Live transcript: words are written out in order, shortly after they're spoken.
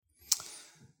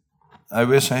I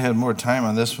wish I had more time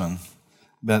on this one,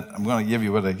 but I'm going to give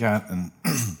you what I got, and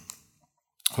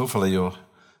hopefully you'll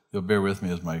bear with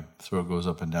me as my throat goes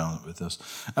up and down with this.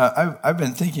 I've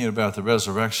been thinking about the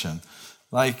resurrection.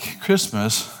 Like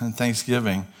Christmas and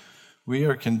Thanksgiving, we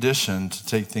are conditioned to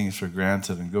take things for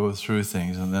granted and go through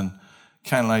things, and then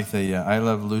kind of like the I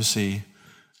Love Lucy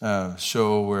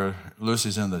show where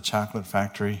Lucy's in the chocolate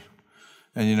factory,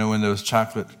 and you know when those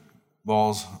chocolate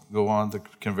balls go on the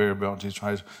conveyor belt, it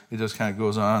just kind of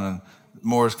goes on, and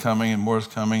more is coming,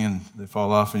 and they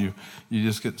fall off, and you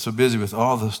just get so busy with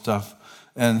all this stuff.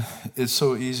 And it's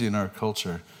so easy in our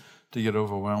culture to get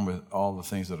overwhelmed with all the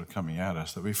things that are coming at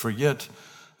us that we forget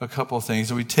a couple of things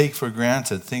that we take for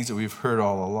granted, things that we've heard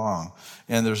all along.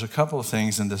 And there's a couple of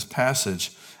things in this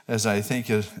passage, as I think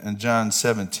in John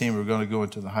 17, we're going to go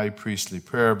into the high priestly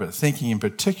prayer, but thinking in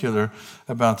particular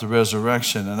about the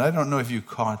resurrection. And I don't know if you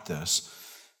caught this,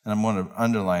 and I'm going to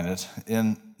underline it.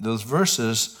 In those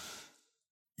verses,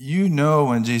 you know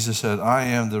when Jesus said, I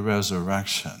am the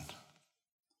resurrection.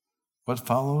 What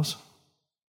follows?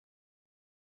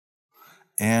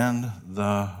 And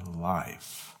the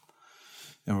life.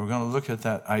 And we're going to look at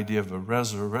that idea of a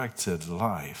resurrected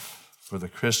life for the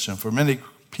Christian. For many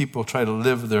people try to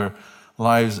live their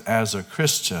lives as a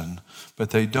Christian, but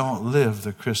they don't live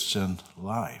the Christian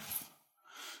life.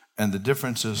 And the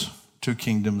difference is two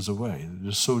kingdoms away. They're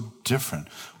just so different.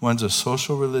 One's a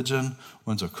social religion,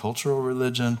 one's a cultural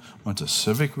religion, one's a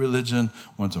civic religion,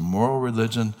 one's a moral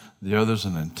religion. The other's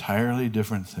an entirely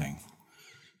different thing.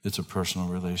 It's a personal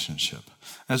relationship.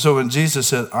 And so when Jesus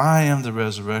said, I am the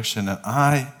resurrection and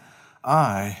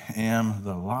I am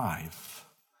the life.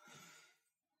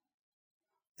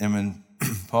 And when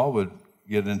Paul would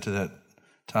get into that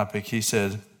topic, he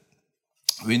said,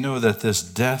 we know that this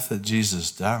death that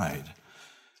Jesus died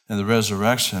and the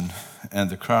resurrection and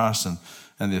the cross and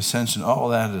the ascension, all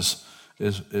that is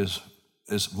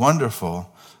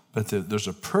wonderful, but there's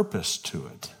a purpose to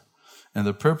it. And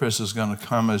the purpose is going to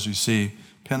come as you see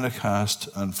Pentecost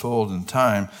unfold in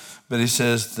time. But he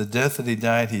says the death that he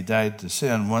died to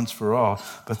sin once for all,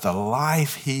 but the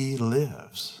life he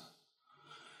lives.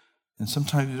 And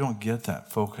sometimes you don't get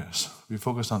that focus. We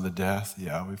focus on the death,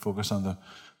 yeah. We focus on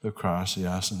the cross,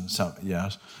 yes, and some,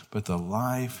 yes. But the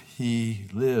life he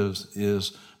lives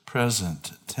is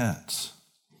present tense.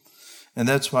 And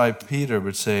that's why Peter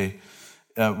would say,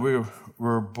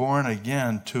 we're born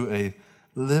again to a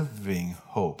living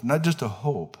hope. Not just a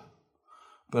hope,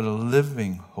 but a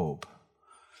living hope.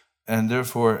 And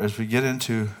therefore, as we get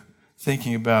into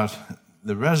thinking about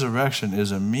the resurrection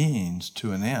is a means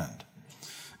to an end.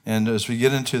 And as we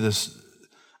get into this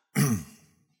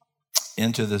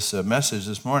message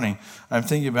this morning, I'm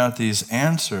thinking about these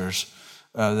answers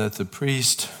that the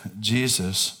priest,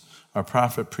 Jesus, our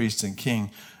prophet, priest, and king,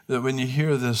 that when you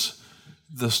hear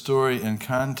the story in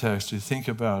context, you think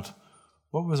about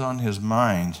what was on his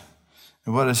mind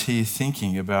and what is he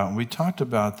thinking about. And we talked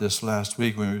about this last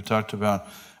week when we talked about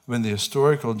when the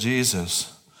historical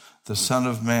Jesus, the Son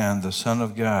of Man, the Son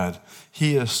of God,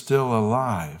 he is still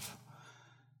alive.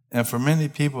 And for many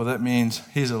people, that means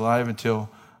he's alive until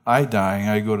I die and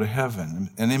I go to heaven.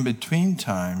 And in between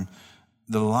time,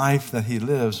 the life that he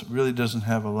lives really doesn't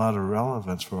have a lot of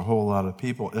relevance for a whole lot of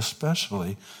people,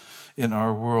 especially in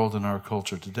our world and our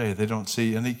culture today. They don't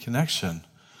see any connection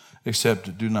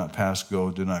except do not pass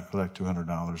go, do not collect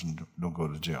 $200, and don't go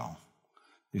to jail.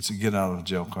 It's a get out of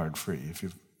jail card free. If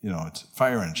it's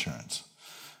fire insurance.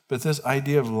 But this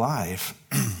idea of life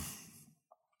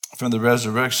from the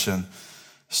resurrection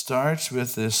starts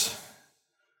with this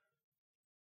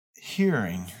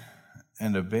hearing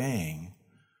and obeying,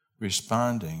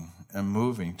 responding, and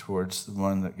moving towards the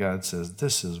one that God says,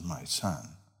 this is my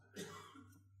son.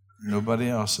 Nobody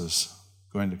else is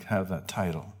going to have that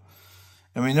title.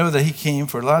 And we know that he came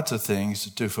for lots of things,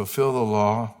 to fulfill the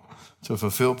law, to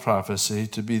fulfill prophecy,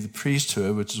 to be the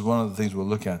priesthood, which is one of the things we'll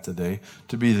look at today,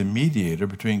 to be the mediator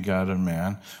between God and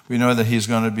man. We know that he's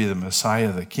going to be the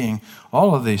Messiah, the King,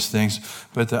 all of these things.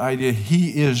 But the idea,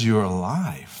 he is your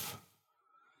life.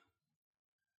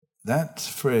 That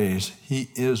phrase, he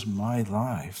is my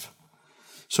life.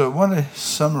 So I want to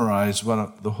summarize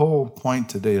the whole point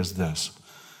today is this.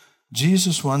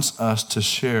 Jesus wants us to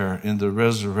share in the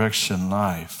resurrection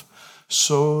life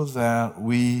so that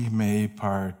we may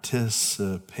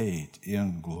participate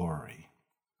in glory.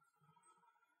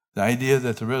 The idea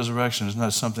that the resurrection is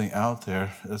not something out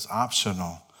there that's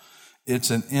optional. It's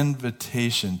an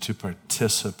invitation to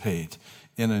participate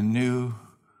in a new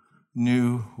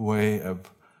way of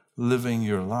living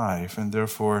your life. And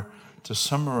therefore, to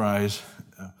summarize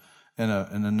in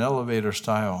an elevator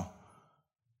style,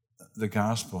 the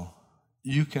gospel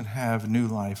you can have new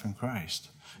life in Christ.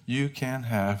 You can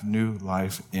have new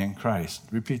life in Christ.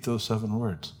 Repeat those 7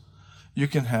 words. You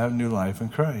can have new life in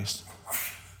Christ.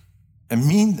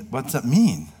 And what's that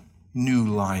mean? New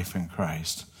life in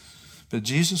Christ. But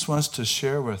Jesus wants to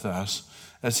share with us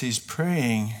as he's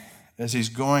praying, as he's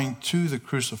going to the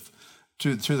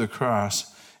to the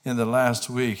cross in the last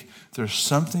week, there's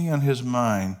something on his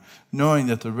mind, knowing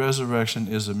that the resurrection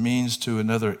is a means to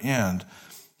another end.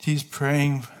 He's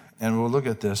praying, and we'll look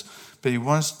at this, but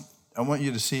I want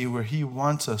you to see where he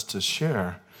wants us to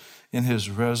share in his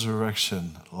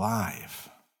resurrection life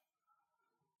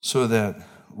so that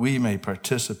we may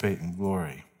participate in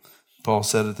glory. Paul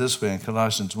said it this way in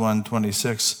Colossians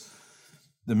 1:26,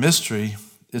 the mystery,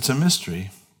 it's a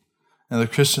mystery, and the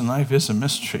Christian life is a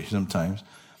mystery sometimes,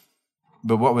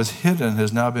 but what was hidden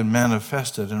has now been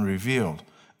manifested and revealed.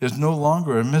 It's no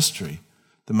longer a mystery.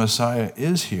 The Messiah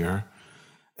is here,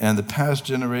 and the past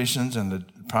generations and the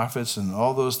prophets and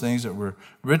all those things that were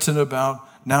written about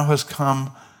now has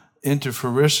come into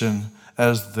fruition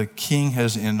as the King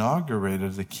has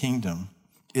inaugurated the kingdom.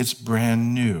 It's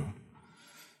brand new.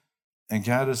 And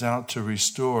God is out to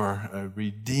restore a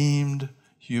redeemed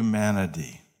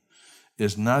humanity.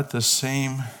 It's not the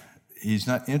same. He's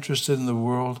not interested in the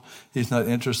world. He's not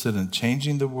interested in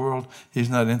changing the world. He's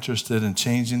not interested in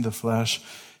changing the flesh.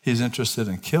 He's interested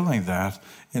in killing that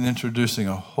and introducing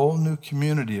a whole new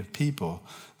community of people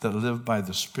that live by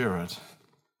the Spirit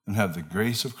and have the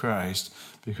grace of Christ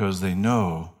because they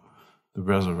know the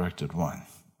resurrected one,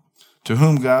 to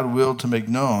whom God willed to make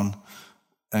known,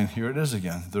 and here it is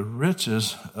again, the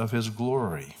riches of his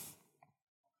glory,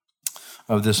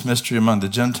 of this mystery among the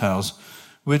Gentiles,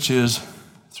 which is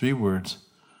 3 words,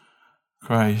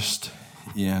 Christ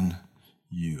in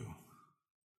you.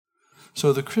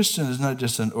 So the Christian is not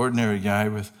just an ordinary guy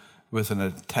with an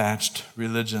attached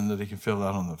religion that he can fill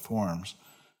out on the forms.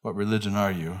 What religion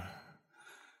are you?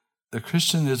 The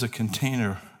Christian is a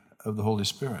container of the Holy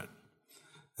Spirit.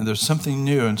 And there's something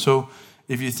new. And so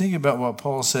if you think about what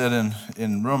Paul said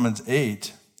in Romans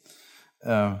 8,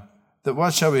 that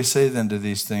what shall we say then to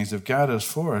these things? If God is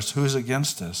for us, who is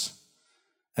against us?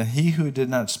 And he who did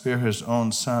not spare his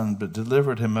own son, but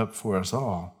delivered him up for us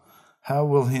all, how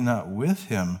will he not with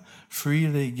him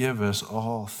freely give us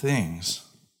all things?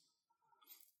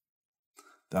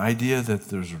 The idea that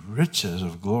there's riches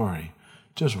of glory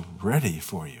just ready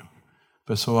for you.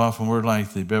 But so often we're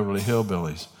like the Beverly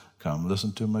Hillbillies. Come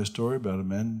listen to my story about a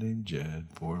man named Jed,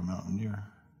 poor mountaineer.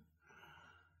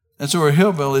 And so we're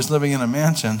hillbillies living in a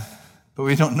mansion, but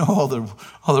we don't know all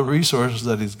the resources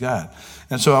that he's got.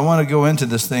 And so I want to go into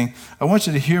this thing. I want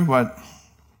you to hear what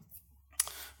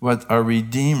our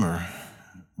Redeemer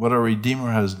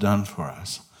has done for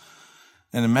us.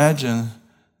 And imagine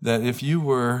that if you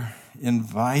were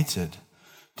invited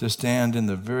to stand in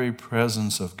the very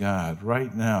presence of God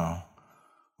right now,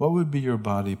 what would be your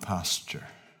body posture?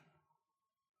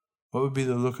 What would be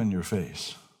the look on your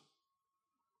face?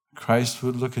 Christ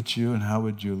would look at you, and how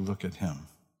would you look at him?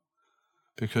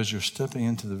 Because you're stepping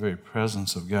into the very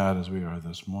presence of God as we are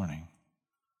this morning.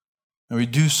 And we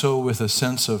do so with a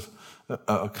sense of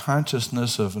a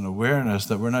consciousness of an awareness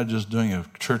that we're not just doing a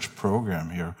church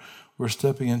program here. We're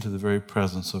stepping into the very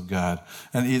presence of God.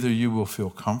 And either you will feel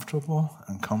comfortable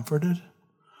and comforted,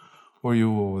 or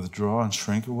you will withdraw and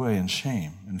shrink away in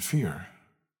shame and fear.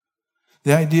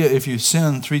 The idea, if you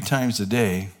sin 3 times a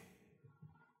day,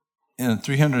 and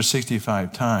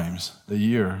 365 times a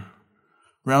year,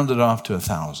 round it off to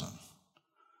 1,000.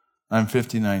 I'm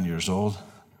 59 years old.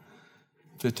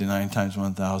 59 times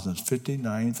 1,000 is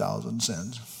 59,000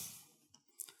 sins.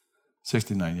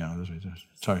 69, yeah, that's right.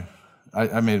 Sorry,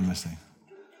 I made a mistake.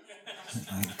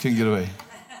 I couldn't get away.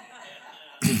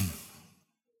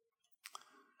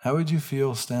 How would you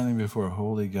feel standing before a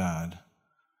holy God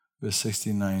with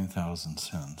 69,000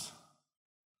 sins?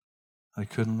 I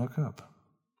couldn't look up.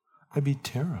 I'd be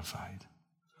terrified.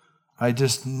 I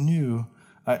just knew,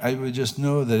 I would just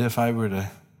know that if I were to,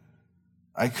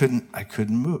 I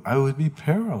couldn't move. I would be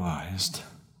paralyzed,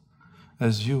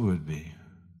 as you would be,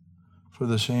 for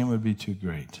the shame would be too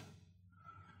great.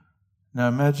 Now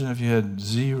imagine if you had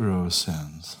 0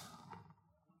 sins.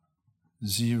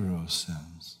 0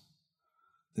 sins.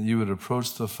 That you would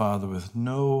approach the Father with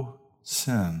no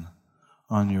sin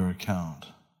on your account.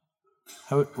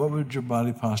 What would your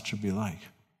body posture be like?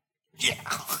 Yeah.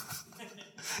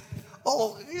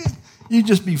 Oh, you'd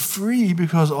just be free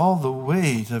because all the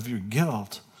weight of your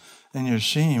guilt and your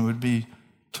shame would be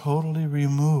totally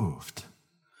removed.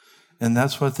 And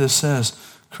that's what this says.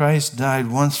 Christ died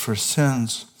once for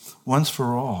sins, once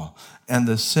for all. And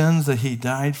the sins that he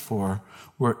died for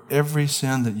were every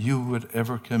sin that you would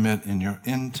ever commit in your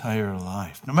entire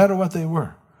life, no matter what they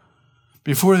were.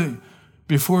 Before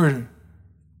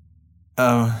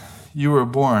you were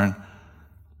born,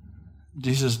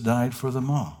 Jesus died for them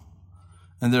all.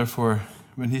 And therefore,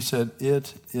 when he said,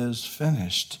 "It is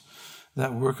finished,"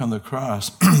 that work on the cross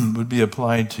would be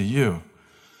applied to you.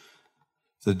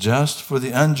 The just for the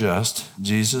unjust,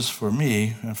 Jesus for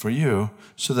me and for you,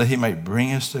 so that he might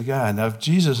bring us to God. Now, if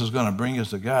Jesus is going to bring us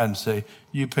to God and say,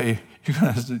 "You pay,"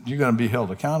 you're going to be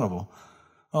held accountable.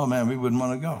 Oh man, we wouldn't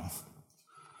want to go.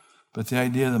 But the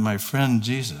idea that my friend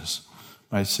Jesus,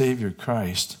 my Savior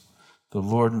Christ, the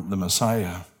Lord, the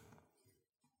Messiah,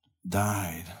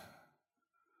 died,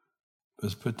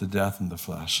 was put to death in the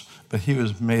flesh, but he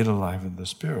was made alive in the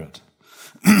Spirit.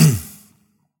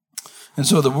 And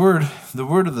so the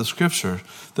word of the Scripture,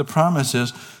 the promise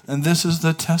is, and this is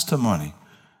the testimony,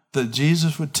 that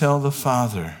Jesus would tell the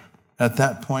Father at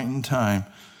that point in time,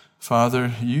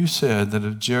 "Father, you said that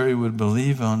if Jerry would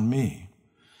believe on me,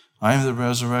 I am the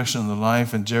resurrection and the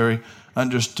life," and Jerry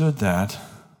understood that,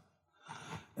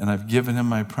 and I've given him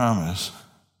my promise,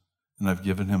 and I've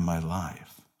given him my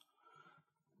life.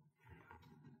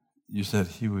 You said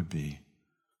he would be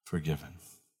forgiven.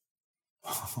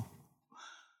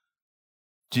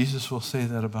 Jesus will say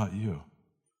that about you.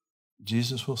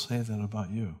 Jesus will say that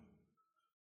about you.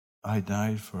 I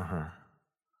died for her.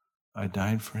 I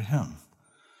died for him.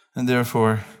 And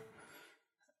therefore,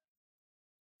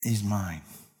 he's mine.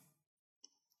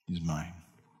 He's mine.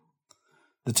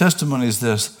 The testimony is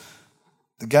this,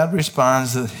 that God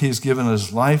responds that he's given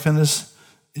us life in this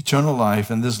eternal life,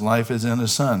 and this life is in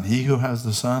his Son. He who has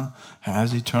the Son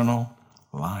has eternal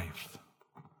life.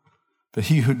 But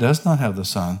he who does not have the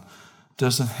Son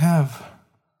doesn't have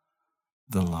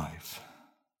the life.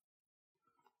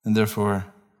 And therefore,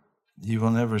 he will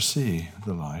never see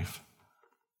the life.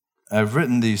 I've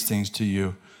written these things to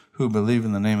you who believe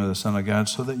in the name of the Son of God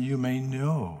so that you may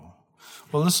know.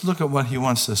 Well, let's look at what he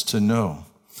wants us to know.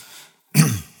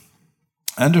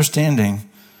 Understanding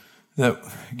that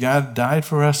God died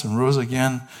for us and rose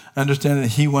again, understanding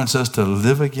that he wants us to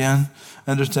live again,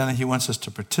 understanding he wants us to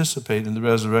participate in the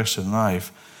resurrection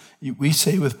life. We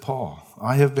say with Paul,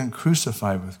 "I have been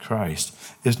crucified with Christ.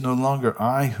 It's no longer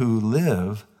I who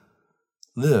live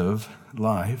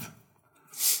life,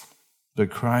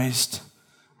 but Christ,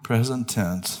 present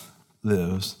tense,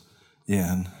 lives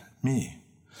in me."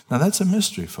 Now that's a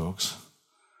mystery, folks.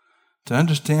 To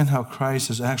understand how Christ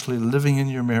is actually living in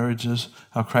your marriages,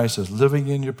 how Christ is living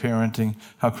in your parenting,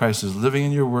 how Christ is living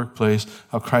in your workplace,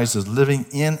 how Christ is living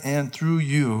in and through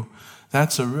you,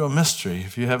 that's a real mystery.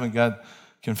 If you haven't got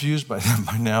confused by that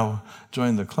by now,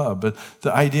 join the club. But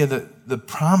the idea that the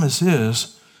promise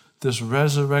is this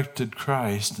resurrected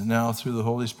Christ now through the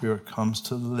Holy Spirit comes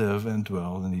to live and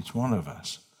dwell in each one of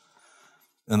us.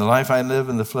 And the life I live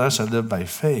in the flesh, I live by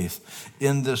faith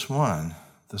in this one,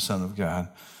 the Son of God,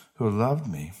 who loved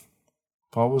me.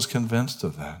 Paul was convinced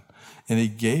of that. And he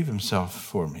gave himself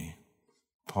for me.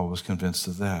 Paul was convinced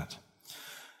of that.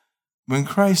 When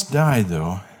Christ died,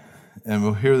 though, and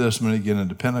we'll hear this when we get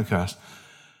into Pentecost,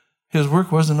 his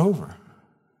work wasn't over.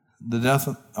 The death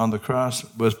on the cross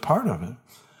was part of it.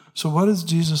 So what is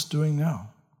Jesus doing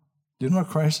now? Do you know what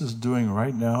Christ is doing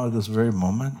right now at this very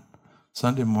moment,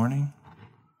 Sunday morning?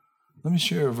 Let me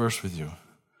share a verse with you.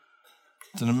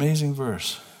 It's an amazing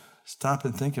verse. Stop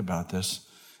and think about this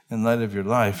in light of your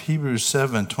life. Hebrews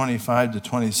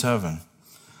 7:25-27.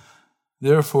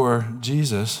 Therefore,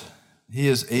 Jesus, he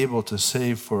is able to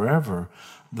save forever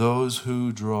those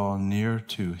who draw near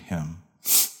to him,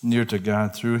 near to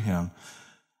God through him.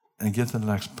 And get the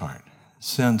next part.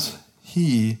 Since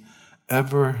he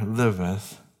ever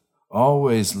liveth,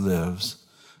 always lives,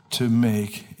 to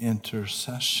make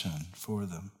intercession for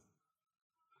them.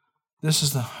 This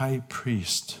is the high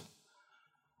priest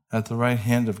at the right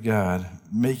hand of God,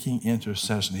 making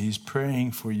intercession. He's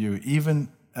praying for you, even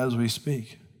as we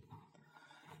speak.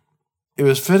 It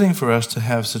was fitting for us to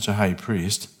have such a high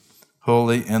priest,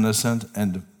 holy, innocent,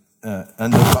 and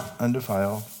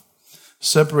undefiled,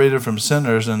 separated from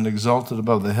sinners and exalted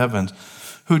above the heavens,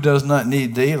 who does not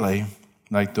need daily,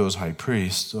 like those high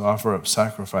priests, to offer up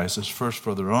sacrifices, first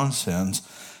for their own sins,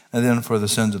 and then for the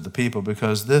sins of the people,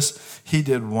 because this he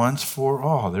did once for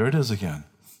all. There it is again.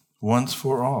 Once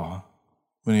for all,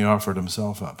 when he offered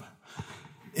himself up.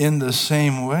 In the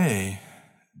same way,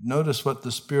 notice what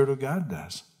the Spirit of God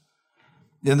does.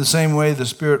 In the same way, the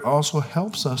Spirit also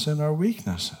helps us in our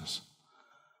weaknesses.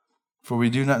 For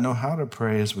we do not know how to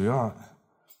pray as we ought,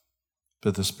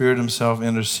 but the Spirit himself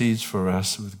intercedes for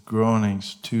us with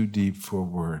groanings too deep for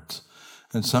words.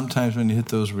 And sometimes when you hit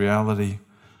those reality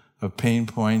of pain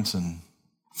points and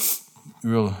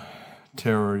real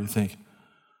terror, you think,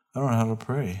 I don't know how to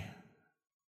pray.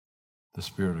 The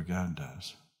Spirit of God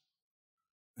does.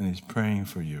 And He's praying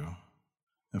for you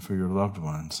and for your loved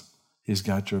ones. He's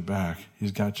got your back.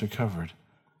 He's got you covered.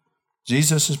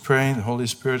 Jesus is praying. The Holy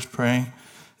Spirit's praying.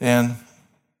 And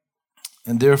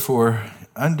therefore,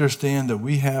 understand that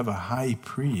we have a high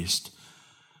priest,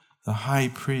 the high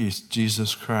priest,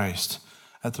 Jesus Christ,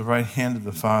 at the right hand of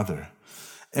the Father.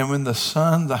 And when the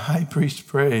Son, the high priest,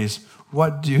 prays,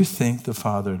 what do you think the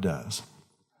Father does?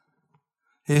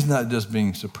 He's not just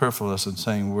being superfluous and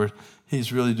saying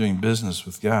he's really doing business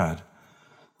with God.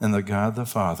 And the God the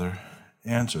Father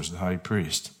answers the high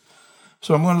priest.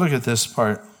 So I'm going to look at this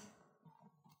part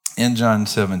in John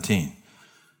 17.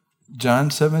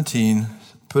 John 17,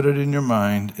 put it in your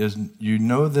mind, is you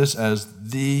know this as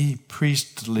the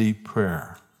priestly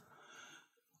prayer.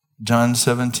 John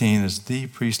 17 is the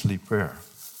priestly prayer.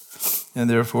 And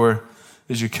therefore,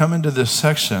 as you come into this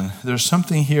section, there's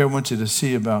something here I want you to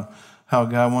see about how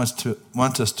God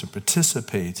wants us to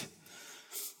participate.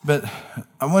 But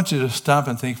I want you to stop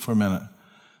and think for a minute.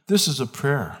 This is a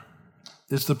prayer.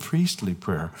 It's the priestly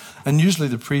prayer. And usually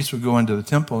the priest would go into the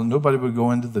temple, and nobody would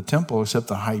go into the temple except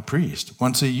the high priest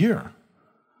once a year.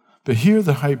 But here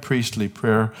the high priestly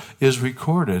prayer is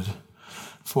recorded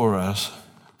for us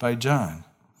by John.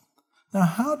 Now,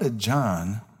 how did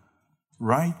John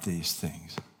write these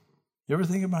things? You ever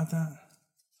think about that?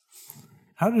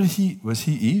 Was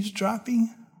he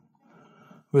eavesdropping?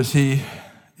 Was he,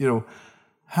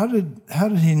 how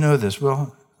did he know this?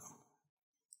 Well,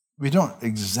 we don't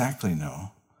exactly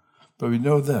know, but we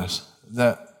know this,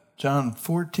 that John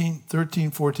 13,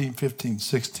 14, 15,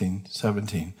 16,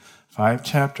 17, 5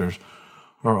 chapters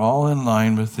are all in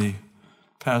line with the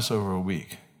Passover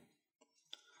week.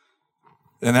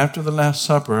 And after the Last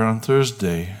Supper on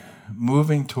Thursday,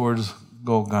 moving towards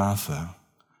Golgotha,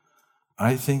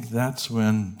 I think that's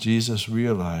when Jesus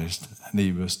realized, and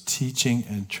He was teaching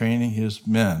and training His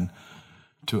men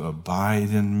to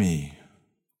abide in me.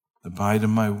 Abide in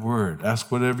my word.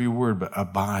 Ask whatever your word, but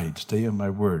abide. Stay in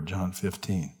my word, John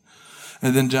 15.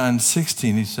 And then John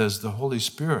 16, He says, the Holy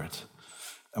Spirit,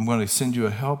 I'm going to send you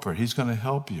a helper. He's going to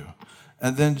help you.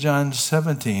 And then John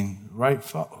 17,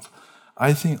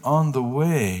 I think on the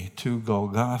way to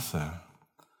Golgotha,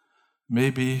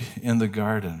 maybe in the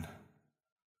garden,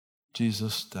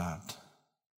 Jesus stopped.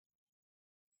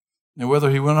 And whether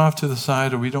He went off to the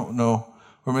side or we don't know,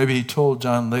 or maybe He told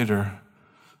John later,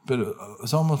 but it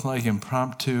was almost like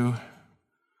impromptu,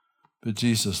 but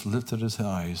Jesus lifted His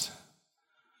eyes,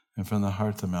 and from the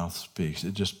heart the mouth speaks.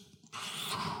 It just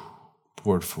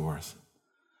poured forth.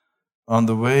 On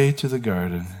the way to the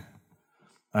garden,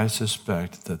 I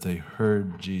suspect that they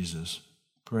heard Jesus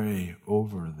pray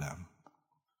over them.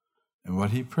 And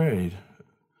what He prayed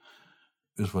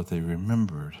is what they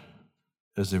remembered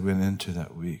as they went into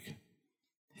that week.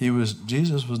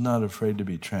 Jesus was not afraid to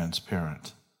be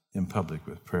transparent in public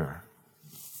with prayer.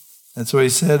 And so He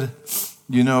said,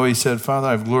 He said, Father,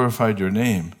 I've glorified your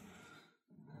name.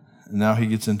 And now He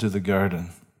gets into the garden.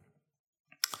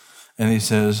 And He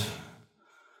says,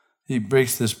 He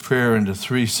breaks this prayer into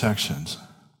 3 sections.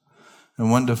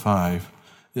 And 1 to 5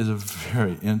 is a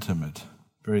very intimate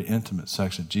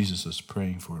section. Jesus is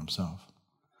praying for Himself.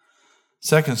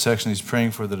 Second section, He's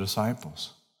praying for the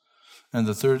disciples. And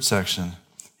the third section,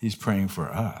 He's praying for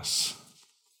us.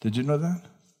 Did you know that?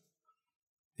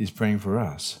 He's praying for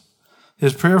us.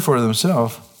 His prayer for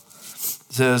Himself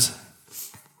says,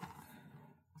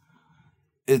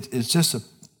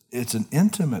 it's an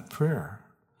intimate prayer.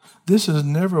 This is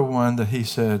never one that He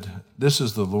said, this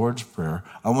is the Lord's Prayer.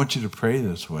 I want you to pray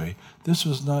this way. This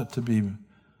was not to be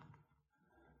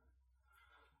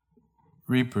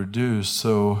reproduced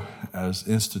so as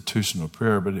institutional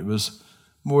prayer, but it was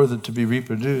more than to be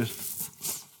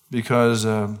reproduced because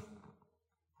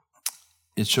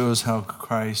it shows how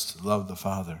Christ loved the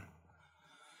Father.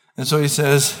 And so He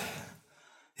says,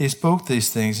 He spoke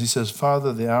these things. He says,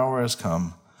 Father, the hour has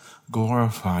come.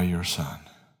 Glorify your Son,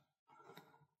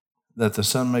 that the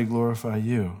Son may glorify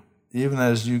you, even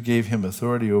as you gave Him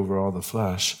authority over all the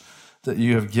flesh, that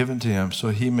you have given to Him, so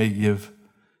He may give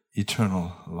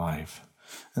eternal life.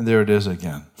 And there it is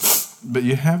again. But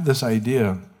you have this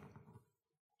idea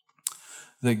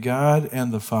that God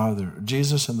and the Father,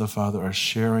 Jesus and the Father, are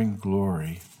sharing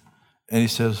glory. And He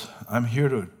says, I'm here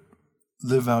to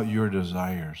live out your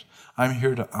desires. I'm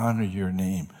here to honor your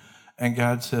name. And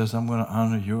God says, I'm going to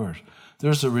honor yours.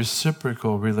 There's a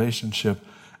reciprocal relationship,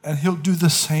 and He'll do the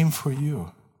same for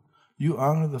you. You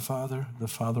honor the Father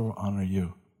will honor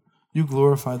you. You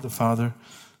glorify the Father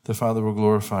will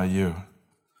glorify you.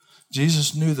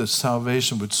 Jesus knew that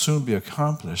salvation would soon be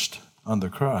accomplished on the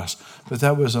cross. But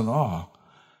that wasn't all.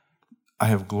 I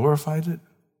have glorified it,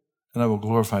 and I will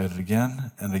glorify it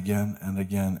again and again and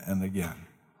again and again.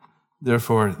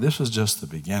 Therefore, this is just the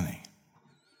beginning.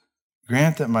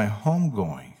 Grant that my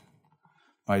homegoing,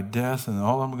 my death, and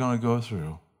all I'm going to go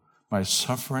through, my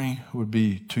suffering would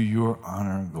be to your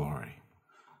honor and glory.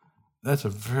 That's a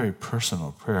very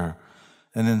personal prayer.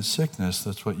 And in sickness,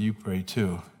 that's what you pray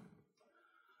too.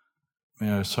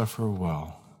 May I suffer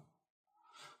well.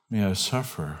 May I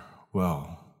suffer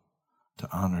well to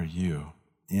honor you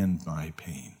in my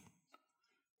pain.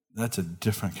 That's a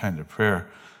different kind of prayer.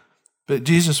 But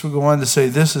Jesus will go on to say,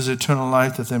 this is eternal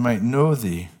life, that they might know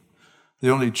thee, the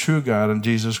only true God, and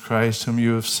Jesus Christ, whom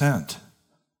you have sent.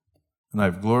 And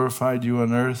I've glorified you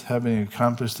on earth, having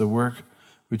accomplished the work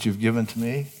which you've given to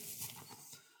me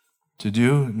to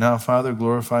do. Now, Father,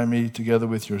 glorify me together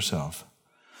with yourself.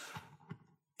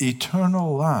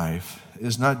 Eternal life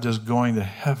is not just going to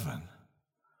heaven.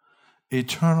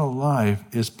 Eternal life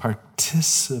is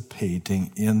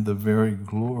participating in the very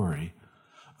glory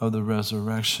of the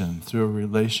resurrection through a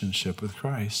relationship with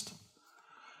Christ.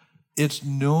 It's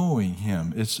knowing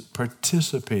him. It's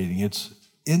participating. It's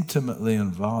intimately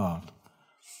involved.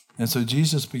 And so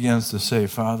Jesus begins to say,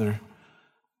 Father,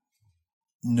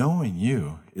 knowing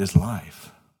you is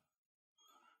life.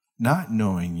 Not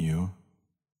knowing you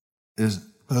is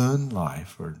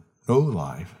unlife or no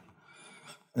life.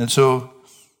 And so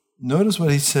notice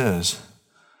what he says.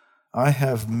 I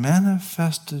have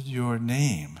manifested your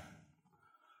name.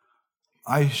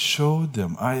 I showed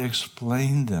them. I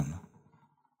explained them.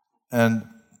 And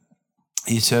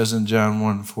he says in John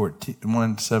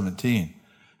 1:17,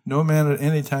 no man at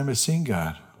any time has seen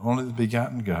God, only the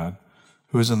begotten God,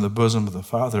 who is in the bosom of the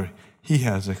Father. He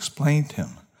has explained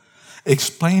him.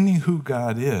 Explaining who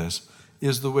God is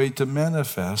the way to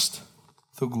manifest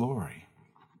the glory.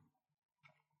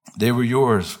 They were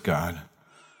yours, God,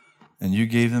 and you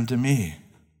gave them to me.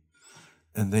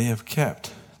 And they have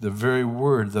kept the very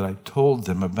word that I told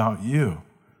them about you.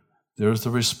 There's the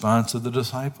response of the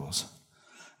disciples.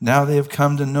 Now they have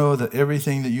come to know that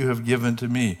everything that you have given to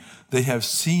me, they have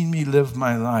seen me live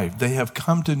my life. They have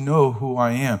come to know who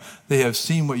I am. They have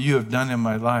seen what you have done in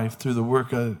my life through the work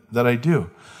that I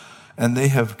do. And they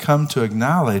have come to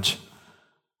acknowledge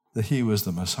that he was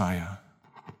the Messiah.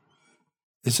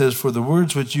 It says, for the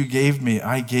words which you gave me,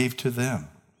 I gave to them.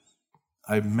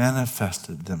 I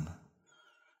manifested them.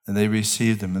 And they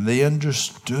received them. And they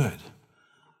understood.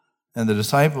 And the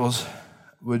disciples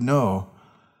would know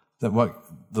that what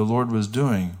the Lord was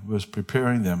doing was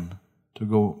preparing them to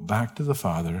go back to the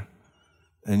Father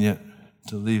and yet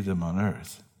to leave them on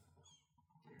earth.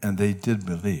 And they did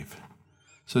believe.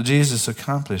 So Jesus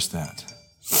accomplished that.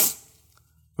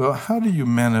 Well, how do you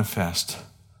manifest?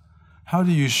 How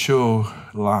do you show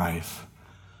life,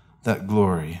 that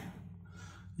glory?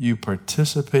 You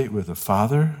participate with the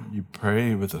Father, you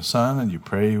pray with the Son, and you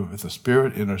pray with the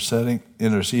Spirit,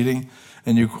 interceding,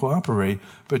 and you cooperate,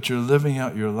 but you're living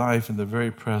out your life in the very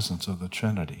presence of the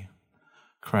Trinity,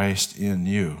 Christ in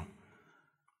you.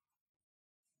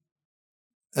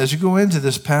 As you go into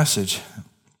this passage,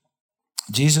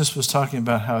 Jesus was talking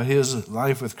about how his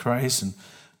life with Christ and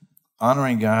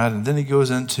honoring God, and then he goes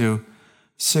into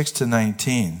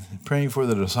 6-19, praying for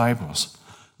the disciples.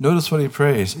 Notice what he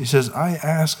prays. He says, I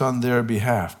ask on their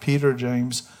behalf, Peter,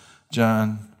 James,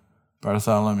 John,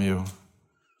 Bartholomew,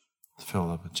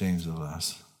 Philip, James the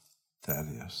Less,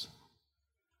 Thaddeus.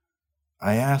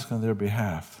 I ask on their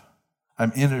behalf.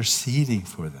 I'm interceding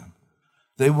for them.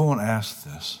 They won't ask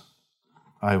this.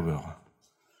 I will.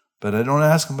 But I don't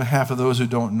ask on behalf of those who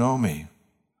don't know me.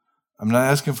 I'm not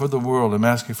asking for the world. I'm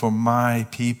asking for my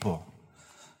people.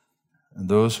 And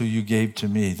those who you gave to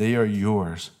me, they are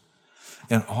yours.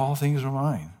 And all things are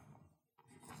mine.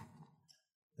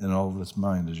 And all that's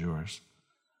mine is yours.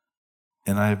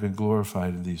 And I have been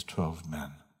glorified in these 12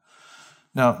 men.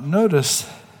 Now,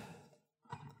 notice,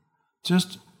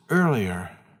 just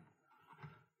earlier,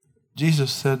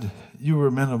 Jesus said, you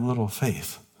were men of little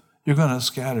faith. You're going to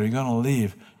scatter. You're going to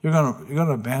leave. You're going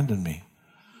to abandon me.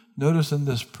 Notice in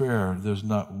this prayer, there's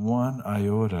not one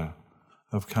iota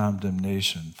of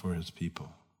condemnation for his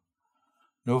people.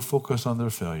 No focus on their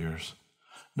failures.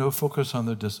 No focus on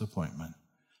their disappointment.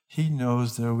 He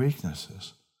knows their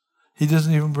weaknesses. He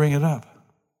doesn't even bring it up.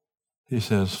 He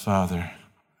says, Father,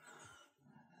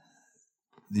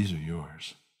 these are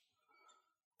yours.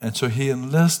 And so he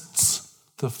enlists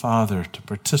the Father to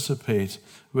participate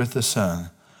with the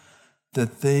Son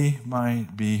that they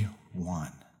might be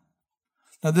one.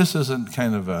 Now, this isn't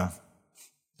kind of a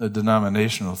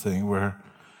denominational thing where,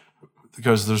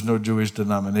 because there's no Jewish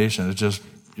denomination, it's just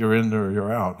you're in or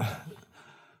you're out.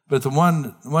 But the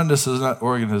oneness is not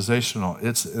organizational.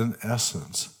 It's in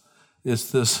essence. It's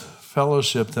this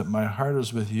fellowship that my heart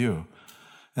is with you.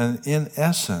 And in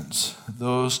essence,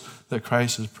 those that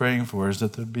Christ is praying for is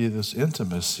that there'd be this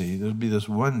intimacy, there'd be this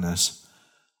oneness,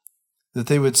 that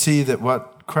they would see that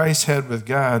what Christ had with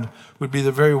God would be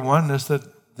the very oneness that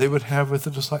they would have with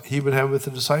he would have with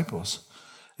the disciples.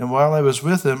 And while I was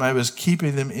with them, I was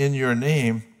keeping them in your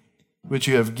name, which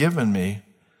you have given me,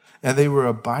 and they were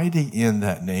abiding in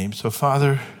that name. So,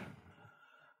 Father,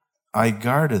 I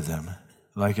guarded them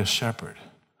like a shepherd.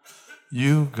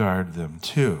 You guard them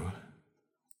too.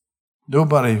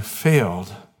 Nobody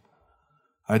failed.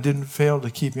 I didn't fail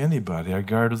to keep anybody. I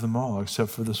guarded them all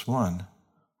except for this one.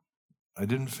 I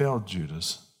didn't fail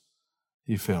Judas.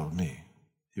 He failed me.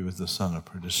 He was the son of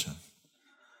perdition.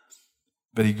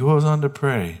 But he goes on to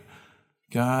pray,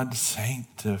 God,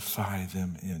 sanctify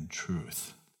them in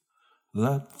truth.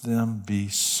 Let them be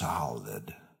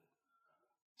solid.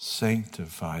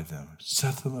 Sanctify them.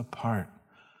 Set them apart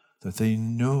that they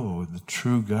know the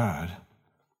true God.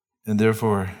 And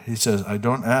therefore, he says, I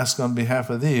don't ask on behalf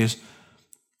of these.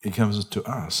 It comes to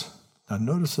us. Now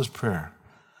notice this prayer.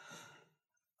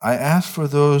 I ask for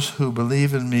those who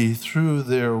believe in me through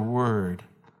their word,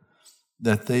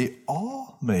 that they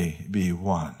all may be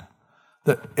one.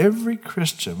 That every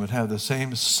Christian would have the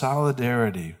same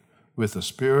solidarity with the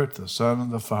Spirit, the Son,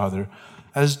 and the Father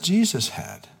as Jesus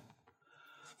had.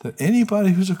 That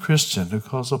anybody who's a Christian who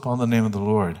calls upon the name of the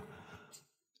Lord,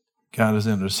 God is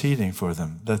interceding for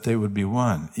them, that they would be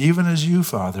one. Even as you,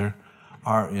 Father,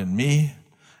 are in me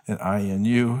and I in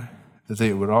you, that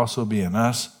they would also be in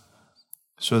us,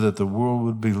 so that the world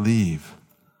would believe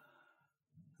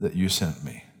that you sent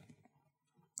me.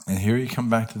 And here you come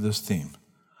back to this theme,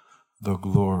 the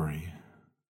glory,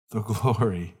 the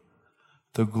glory,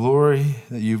 the glory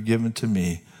that you've given to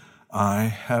me, I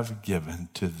have given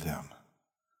to them.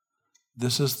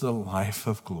 This is the life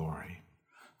of glory,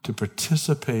 to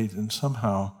participate in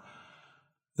somehow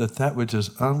that which is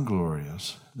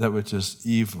unglorious, that which is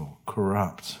evil,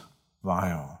 corrupt,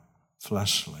 vile,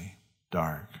 fleshly,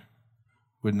 dark,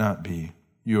 would not be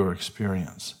your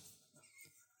experience.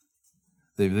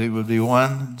 They would be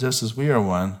one just as we are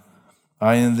one,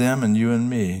 I in them and you in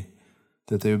me,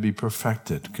 that they would be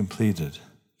perfected, completed,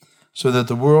 so that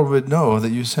the world would know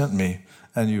that you sent me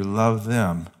and you love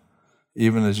them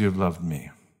even as you've loved me.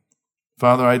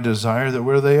 Father, I desire that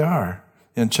where they are,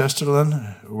 in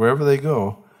Chesterland, wherever they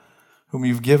go, whom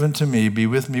you've given to me, be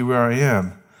with me where I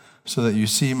am, so that you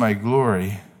see my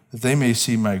glory, that they may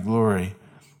see my glory,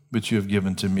 which you have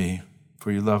given to me,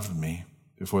 for you loved me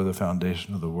before the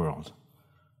foundation of the world.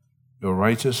 O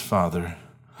righteous Father,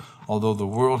 although the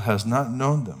world has not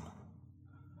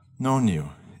known you,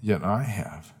 yet I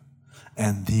have,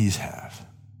 and these have.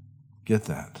 Get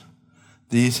that?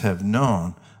 These have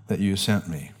known that you sent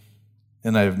me,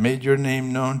 and I have made your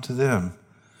name known to them,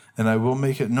 and I will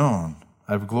make it known.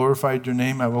 I've glorified your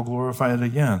name, I will glorify it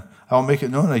again. I will make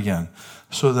it known again,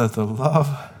 so that the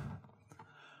love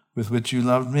with which you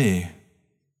loved me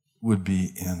would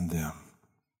be in them.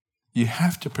 You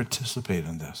have to participate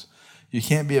in this. You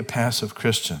can't be a passive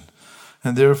Christian.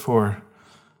 And therefore,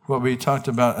 what we talked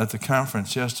about at the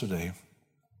conference yesterday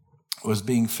was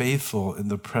being faithful in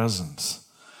the presence.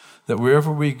 That wherever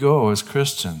we go as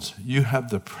Christians, you have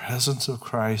the presence of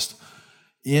Christ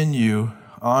in you,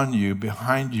 on you,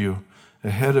 behind you,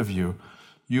 ahead of you.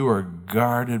 You are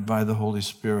guarded by the Holy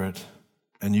Spirit,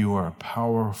 and you are a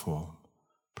powerful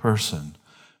person,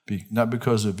 not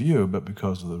because of you, but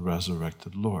because of the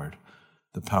resurrected Lord.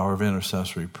 The power of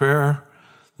intercessory prayer,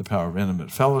 the power of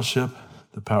intimate fellowship,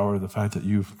 the power of the fact that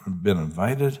you've been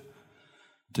invited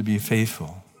to be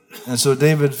faithful. And so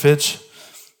David Fitch,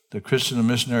 the Christian and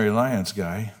Missionary Alliance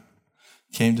guy,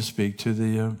 came to speak to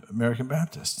the American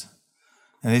Baptist.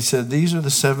 And he said, these are the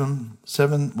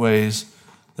seven ways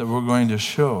that we're going to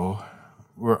show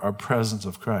our presence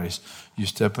of Christ. You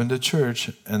step into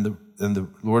church, and the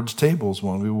Lord's table is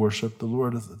one. We worship the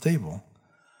Lord at the table.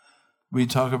 We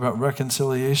talk about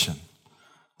reconciliation,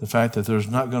 the fact that there's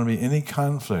not going to be any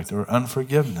conflict or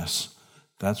unforgiveness.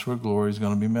 That's where glory is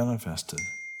going to be manifested.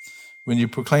 When you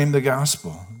proclaim the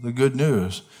gospel, the good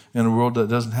news, in a world that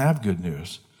doesn't have good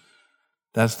news,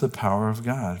 that's the power of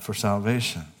God for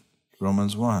salvation.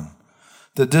 Romans 1.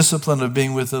 The discipline of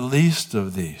being with the least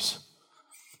of these.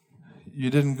 You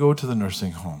didn't go to the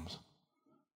nursing homes.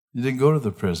 You didn't go to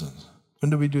the prisons.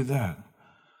 When do we do that?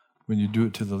 When you do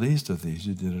it to the least of these,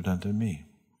 you did it unto me.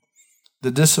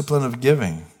 The discipline of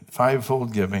giving,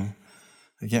 fivefold giving.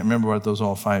 I can't remember what those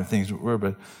all 5 things were,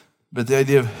 but the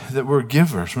idea that we're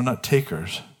givers, we're not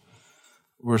takers.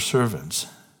 We're servants.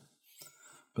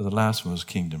 but the last one was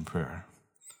kingdom prayer.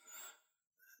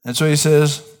 And so he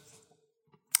says,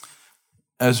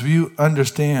 as we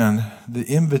understand the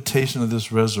invitation of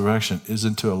this resurrection is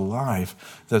into a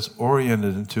life that's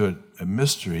oriented into a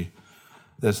mystery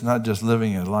that's not just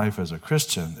living a life as a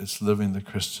Christian, it's living the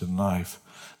Christian life,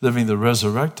 living the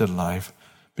resurrected life,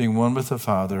 being one with the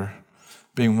Father,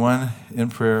 being one in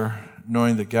prayer,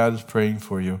 knowing that God is praying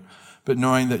for you, but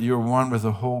knowing that you're one with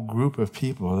a whole group of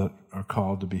people that are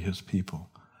called to be his people.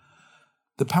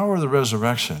 The power of the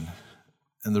resurrection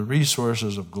and the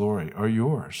resources of glory are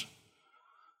yours.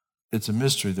 It's a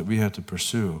mystery that we have to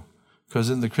pursue. Because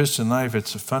in the Christian life,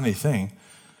 it's a funny thing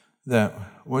that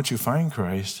once you find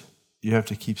Christ, you have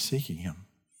to keep seeking him.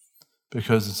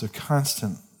 Because it's a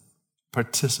constant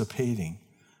participating,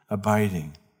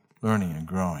 abiding, learning, and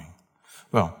growing.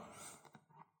 Well,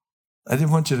 I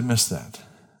didn't want you to miss that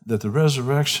the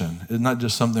resurrection is not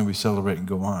just something we celebrate and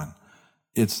go on.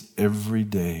 It's every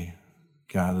day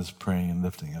God is praying and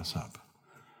lifting us up.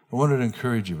 I wanted to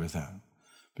encourage you with that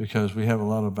because we have a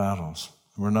lot of battles.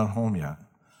 We're not home yet.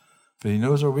 But he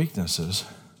knows our weaknesses,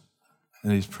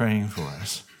 and he's praying for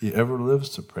us. He ever lives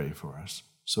to pray for us.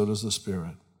 So does the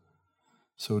Spirit.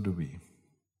 So do we.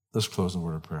 Let's close in a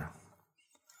word of prayer.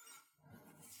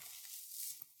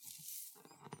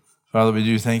 Father, we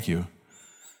do thank you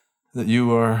that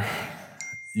you are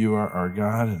our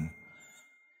God, and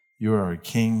you are our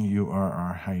King, you are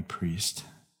our high priest.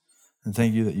 And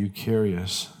thank you that you carry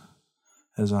us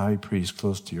as a high priest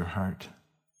close to your heart.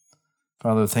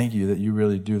 Father, thank you that you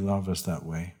really do love us that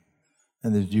way,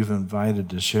 and that you've invited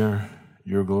to share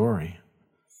your glory.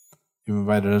 You've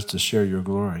invited us to share your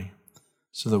glory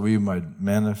so that we might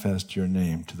manifest your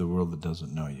name to the world that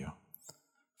doesn't know you.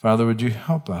 Father, would you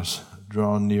help us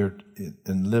draw near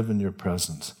and live in your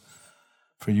presence?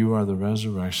 For you are the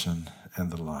resurrection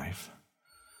and the life.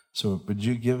 So would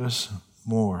you give us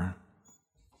more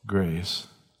grace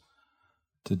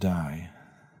to die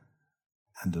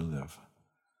and to live?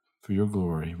 For your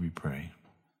glory, we pray.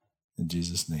 In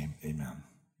Jesus' name, amen.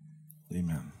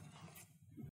 Amen.